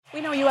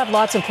We know you have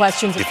lots of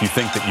questions. If you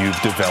think that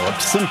you've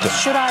developed symptoms.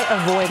 Should I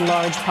avoid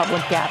large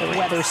public gatherings?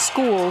 Whether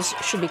schools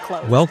should be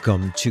closed?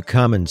 Welcome to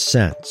Common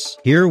Sense.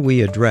 Here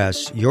we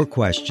address your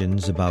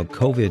questions about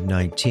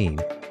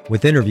COVID-19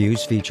 with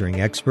interviews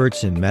featuring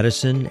experts in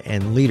medicine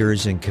and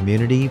leaders in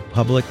community,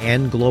 public,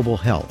 and global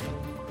health.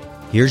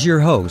 Here's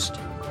your host,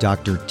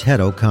 Dr. Ted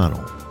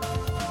O'Connell.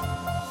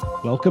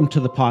 Welcome to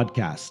the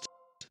podcast,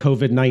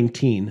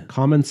 COVID-19,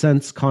 Common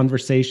Sense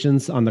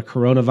Conversations on the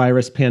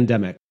Coronavirus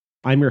Pandemic.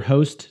 I'm your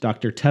host,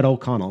 Dr. Ted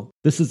O'Connell.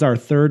 This is our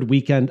third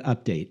weekend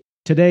update.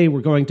 Today, we're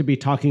going to be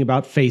talking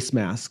about face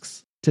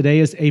masks. Today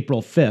is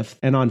April 5th,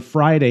 and on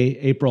Friday,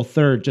 April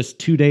 3rd, just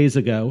 2 days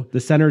ago, the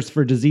Centers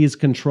for Disease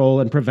Control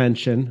and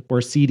Prevention, or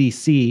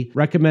CDC,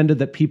 recommended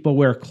that people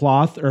wear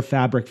cloth or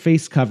fabric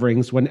face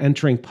coverings when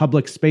entering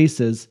public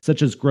spaces,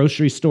 such as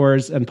grocery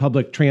stores and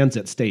public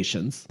transit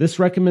stations. This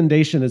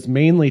recommendation is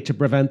mainly to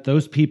prevent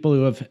those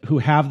people who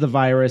have the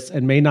virus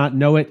and may not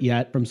know it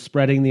yet from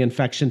spreading the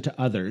infection to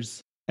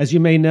others. As you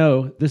may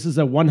know, this is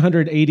a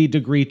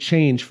 180-degree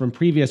change from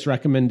previous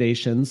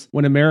recommendations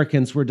when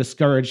Americans were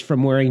discouraged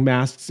from wearing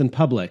masks in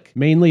public,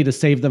 mainly to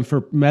save them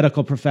for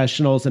medical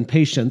professionals and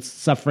patients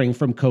suffering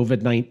from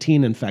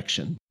COVID-19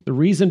 infection. The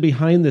reason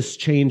behind this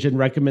change in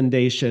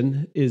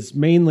recommendation is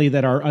mainly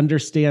that our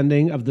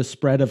understanding of the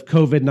spread of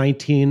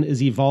COVID-19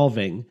 is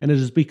evolving, and it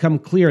has become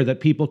clear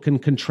that people can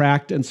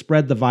contract and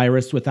spread the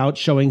virus without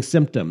showing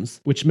symptoms,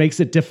 which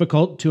makes it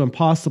difficult to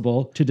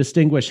impossible to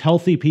distinguish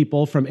healthy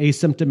people from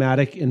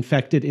asymptomatic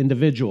infected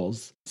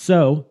individuals.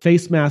 So,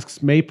 face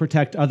masks may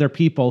protect other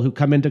people who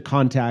come into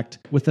contact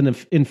with an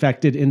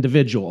infected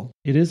individual.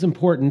 It is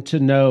important to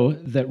know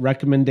that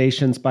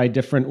recommendations by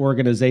different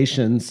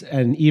organizations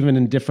and even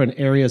in different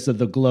areas of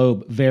the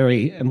globe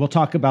vary, and we'll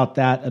talk about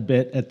that a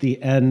bit at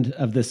the end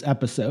of this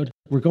episode.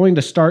 We're going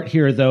to start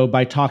here, though,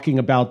 by talking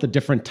about the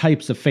different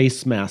types of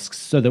face masks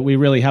so that we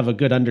really have a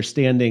good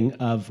understanding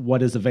of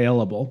what is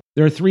available.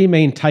 There are three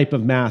main types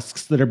of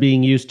masks that are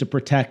being used to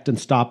protect and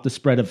stop the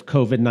spread of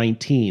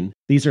COVID-19.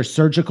 These are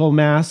surgical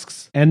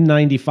masks,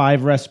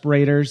 N95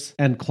 respirators,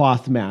 and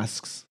cloth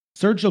masks.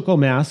 Surgical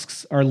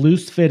masks are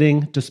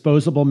loose-fitting,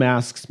 disposable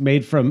masks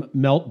made from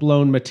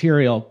melt-blown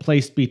material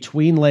placed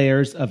between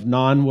layers of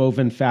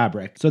non-woven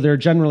fabric. So there are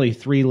generally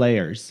 3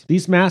 layers.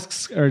 These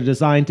masks are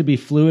designed to be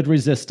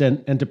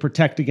fluid-resistant and to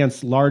protect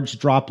against large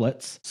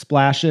droplets,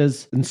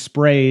 splashes, and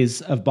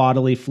sprays of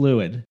bodily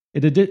fluid.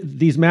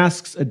 These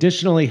masks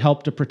additionally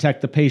help to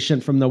protect the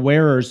patient from the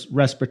wearer's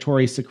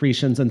respiratory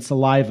secretions and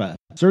saliva.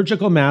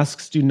 Surgical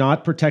masks do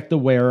not protect the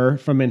wearer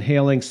from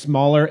inhaling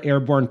smaller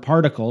airborne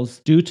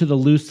particles due to the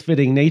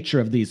loose-fitting nature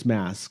of these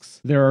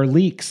masks. There are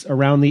leaks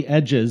around the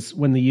edges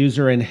when the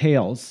user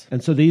inhales,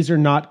 and so these are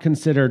not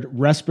considered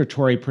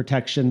respiratory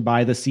protection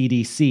by the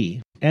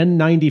CDC.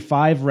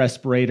 N95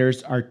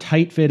 respirators are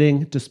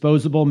tight-fitting,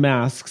 disposable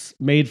masks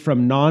made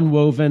from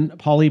non-woven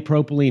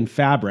polypropylene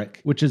fabric,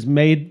 which is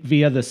made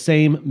via the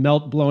same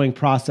melt-blowing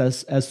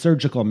process as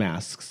surgical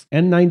masks.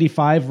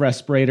 N95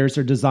 respirators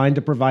are designed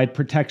to provide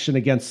protection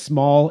against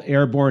small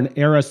airborne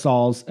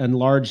aerosols and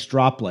large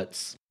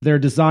droplets. They're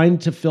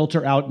designed to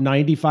filter out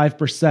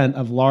 95%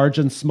 of large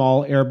and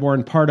small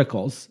airborne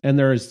particles, and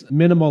there's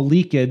minimal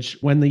leakage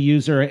when the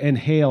user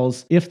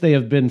inhales if they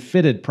have been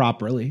fitted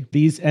properly.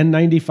 These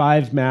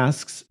N95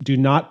 masks do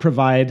not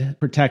provide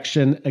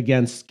protection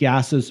against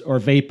gases or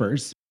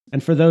vapors.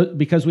 And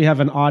because we have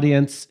an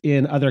audience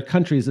in other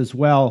countries as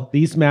well,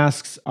 these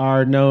masks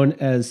are known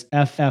as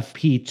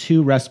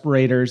FFP2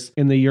 respirators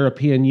in the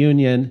European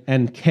Union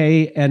and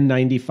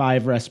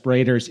KN95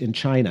 respirators in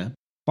China.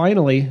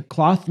 Finally,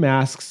 cloth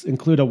masks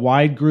include a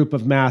wide group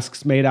of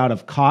masks made out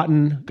of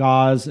cotton,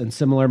 gauze, and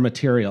similar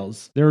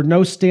materials. There are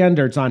no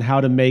standards on how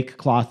to make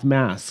cloth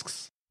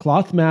masks.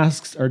 Cloth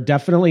masks are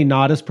definitely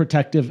not as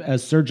protective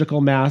as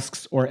surgical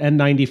masks or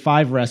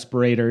N95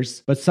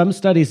 respirators, but some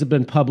studies have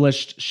been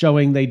published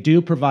showing they do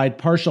provide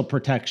partial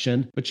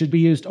protection, but should be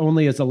used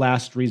only as a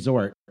last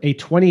resort. A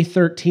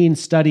 2013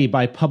 study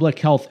by Public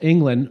Health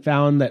England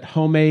found that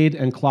homemade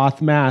and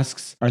cloth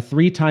masks are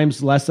 3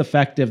 times less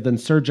effective than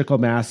surgical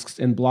masks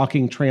in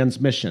blocking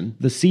transmission.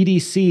 The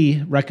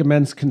CDC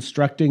recommends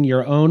constructing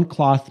your own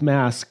cloth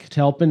mask to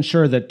help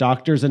ensure that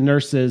doctors and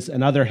nurses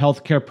and other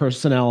healthcare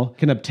personnel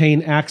can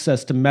obtain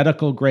access to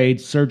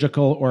medical-grade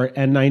surgical or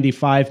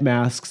N95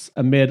 masks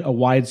amid a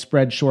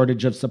widespread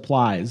shortage of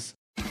supplies.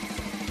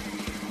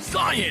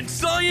 Science!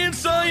 Science!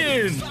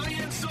 Science!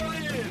 Science! Science!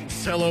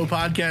 Hello,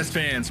 podcast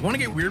fans. Want to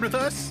get weird with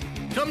us?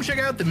 Come check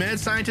out the Mad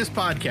Scientist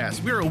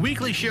Podcast. We're a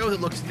weekly show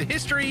that looks at the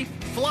history,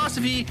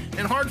 philosophy,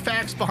 and hard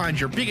facts behind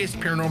your biggest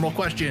paranormal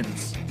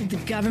questions. Did the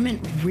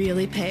government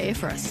really pay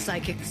for a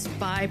psychic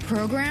spy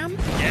program?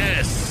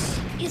 Yes!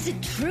 Is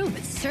it true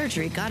that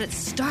surgery got its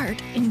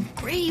start in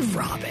grave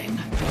robbing?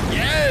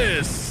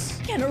 Yes!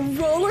 Can a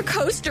roller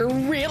coaster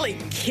really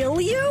kill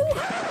you?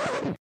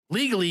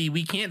 Legally,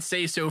 we can't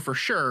say so for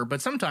sure,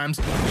 but sometimes,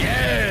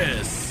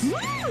 yes!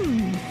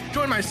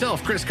 Join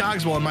myself, Chris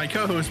Cogswell, and my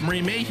co-host,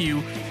 Marie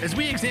Mayhew, as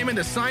we examine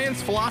the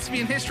science, philosophy,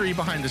 and history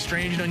behind the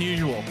strange and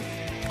unusual.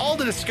 all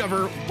to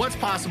discover what's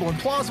possible and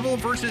plausible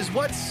versus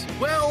what's,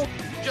 well,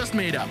 just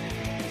made up.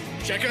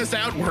 Check us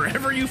out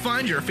wherever you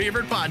find your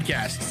favorite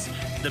podcasts.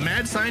 The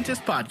Mad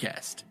Scientist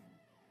Podcast.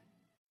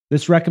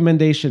 This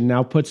recommendation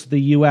now puts the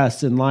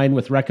U.S. in line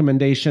with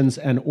recommendations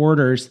and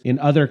orders in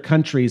other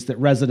countries that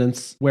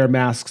residents wear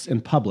masks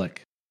in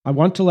public. I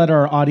want to let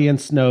our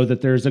audience know that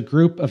there's a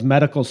group of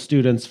medical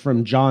students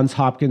from Johns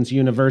Hopkins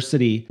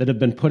University that have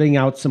been putting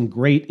out some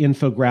great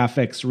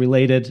infographics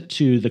related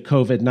to the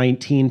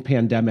COVID-19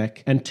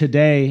 pandemic. And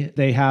today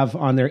they have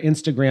on their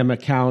Instagram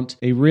account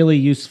a really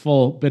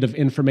useful bit of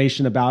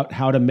information about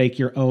how to make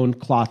your own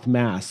cloth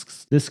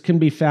masks. This can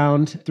be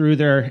found through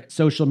their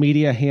social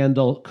media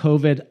handle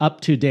COVID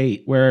Up to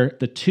Date, where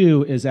the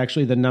 2 is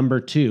actually the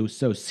number 2.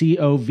 So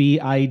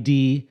COVIDUP,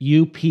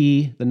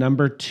 the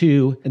number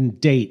 2,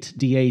 and date,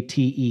 DATE.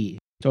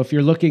 So if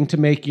you're looking to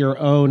make your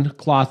own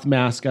cloth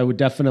mask, I would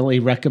definitely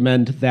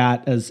recommend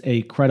that as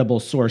a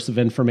credible source of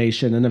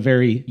information and a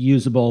very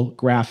usable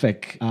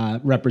graphic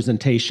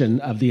representation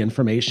of the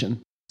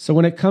information. So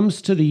when it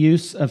comes to the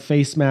use of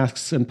face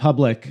masks in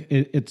public,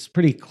 it's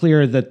pretty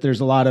clear that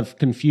there's a lot of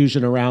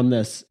confusion around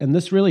this. And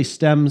this really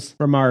stems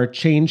from our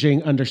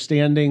changing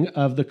understanding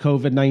of the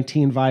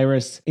COVID-19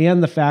 virus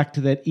and the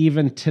fact that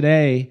even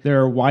today, there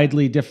are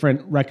widely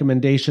different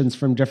recommendations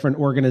from different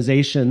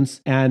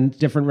organizations and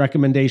different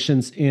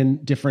recommendations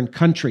in different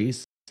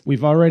countries.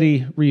 We've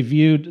already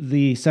reviewed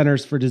the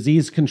Centers for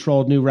Disease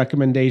Control new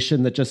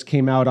recommendation that just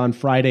came out on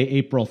Friday,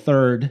 April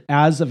 3rd.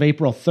 As of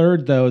April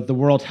 3rd, though, the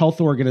World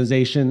Health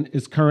Organization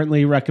is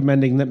currently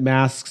recommending that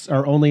masks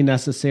are only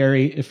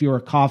necessary if you are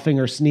coughing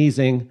or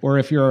sneezing or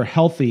if you're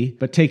healthy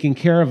but taking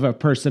care of a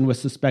person with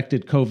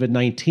suspected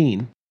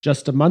COVID-19.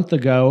 Just a month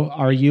ago,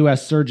 our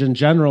U.S. Surgeon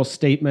General's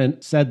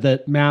statement said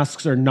that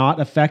masks are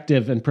not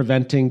effective in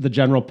preventing the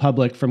general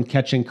public from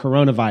catching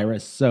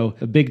coronavirus. So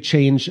a big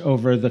change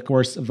over the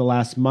course of the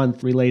last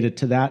month related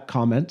to that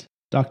comment.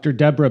 Dr.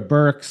 Deborah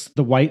Birx,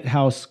 the White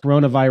House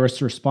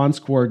Coronavirus Response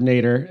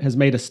Coordinator, has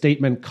made a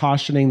statement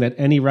cautioning that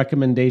any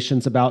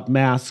recommendations about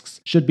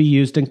masks should be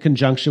used in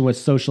conjunction with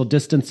social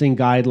distancing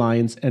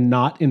guidelines and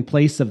not in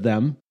place of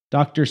them.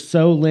 Dr.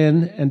 So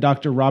Lin and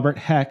Dr. Robert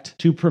Hecht,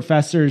 two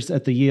professors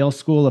at the Yale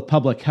School of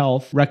Public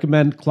Health,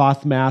 recommend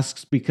cloth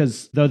masks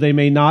because though they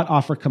may not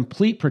offer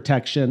complete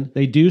protection,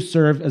 they do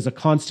serve as a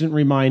constant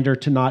reminder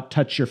to not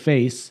touch your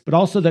face, but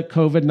also that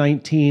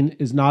COVID-19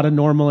 is not a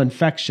normal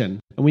infection,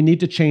 and we need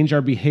to change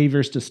our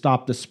behaviors to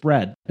stop the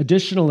spread.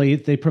 Additionally,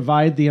 they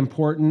provide the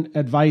important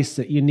advice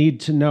that you need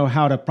to know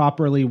how to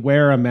properly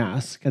wear a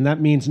mask, and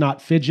that means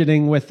not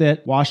fidgeting with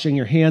it, washing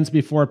your hands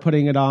before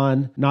putting it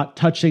on, not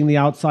touching the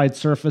outside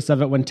surface of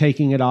it when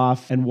taking it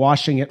off, and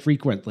washing it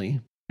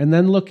frequently. And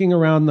then looking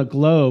around the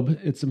globe,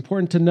 it's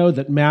important to know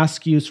that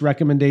mask use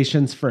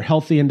recommendations for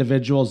healthy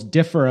individuals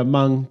differ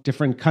among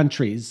different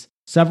countries.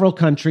 Several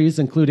countries,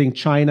 including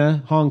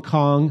China, Hong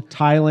Kong,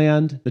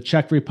 Thailand, the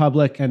Czech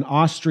Republic, and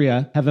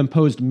Austria, have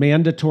imposed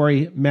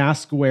mandatory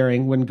mask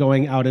wearing when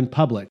going out in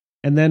public.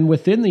 And then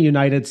within the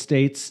United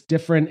States,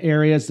 different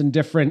areas and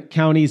different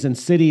counties and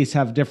cities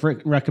have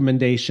different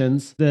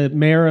recommendations. The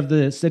mayor of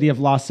the city of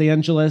Los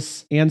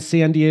Angeles and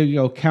San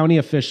Diego County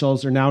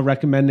officials are now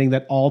recommending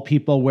that all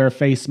people wear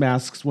face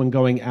masks when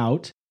going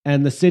out.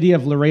 And the city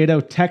of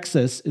Laredo,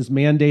 Texas, is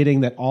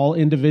mandating that all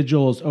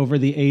individuals over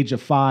the age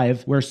of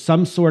 5 wear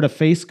some sort of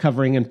face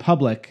covering in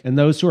public, and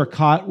those who are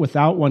caught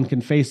without one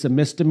can face a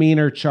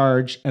misdemeanor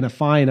charge and a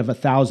fine of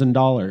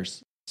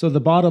 $1,000. So the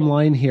bottom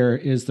line here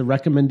is the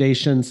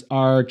recommendations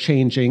are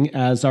changing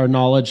as our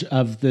knowledge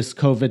of this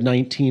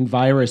COVID-19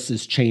 virus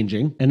is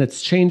changing. And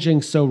it's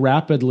changing so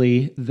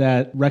rapidly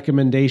that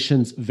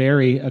recommendations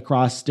vary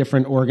across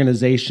different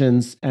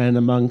organizations and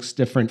amongst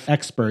different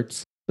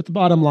experts. But the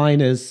bottom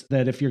line is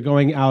that if you're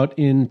going out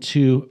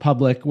into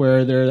public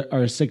where there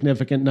are a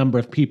significant number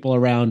of people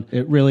around,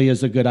 it really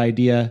is a good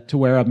idea to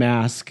wear a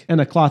mask.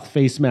 And a cloth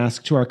face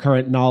mask, to our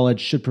current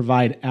knowledge, should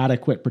provide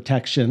adequate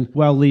protection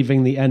while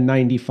leaving the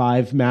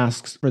N95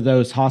 masks for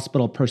those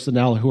hospital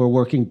personnel who are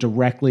working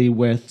directly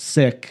with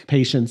sick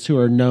patients who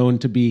are known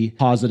to be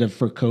positive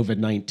for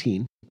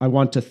COVID-19. I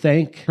want to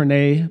thank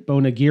Pranay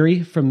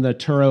Bonagiri from the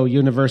Touro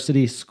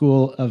University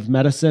School of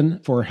Medicine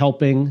for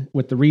helping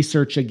with the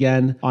research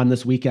again on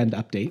this weekend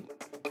update.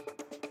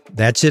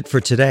 That's it for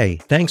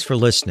today. Thanks for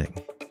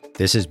listening.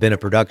 This has been a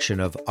production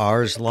of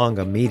Ars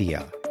Longa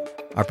Media.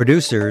 Our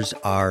producers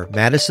are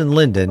Madison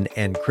Linden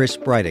and Chris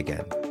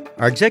Brightigan.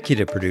 Our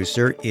executive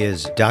producer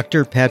is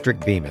Dr.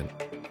 Patrick Beeman.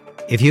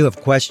 If you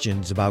have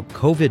questions about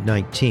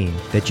COVID-19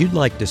 that you'd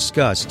like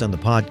discussed on the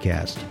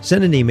podcast,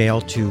 send an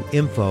email to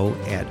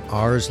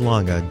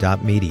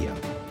info@arslonga.media.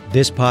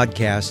 This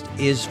podcast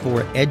is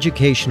for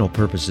educational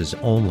purposes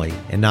only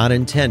and not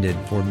intended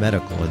for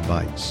medical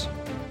advice.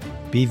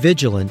 Be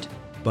vigilant,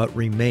 but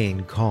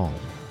remain calm.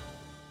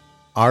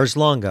 Ars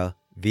Longa,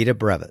 Vita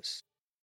Brevis.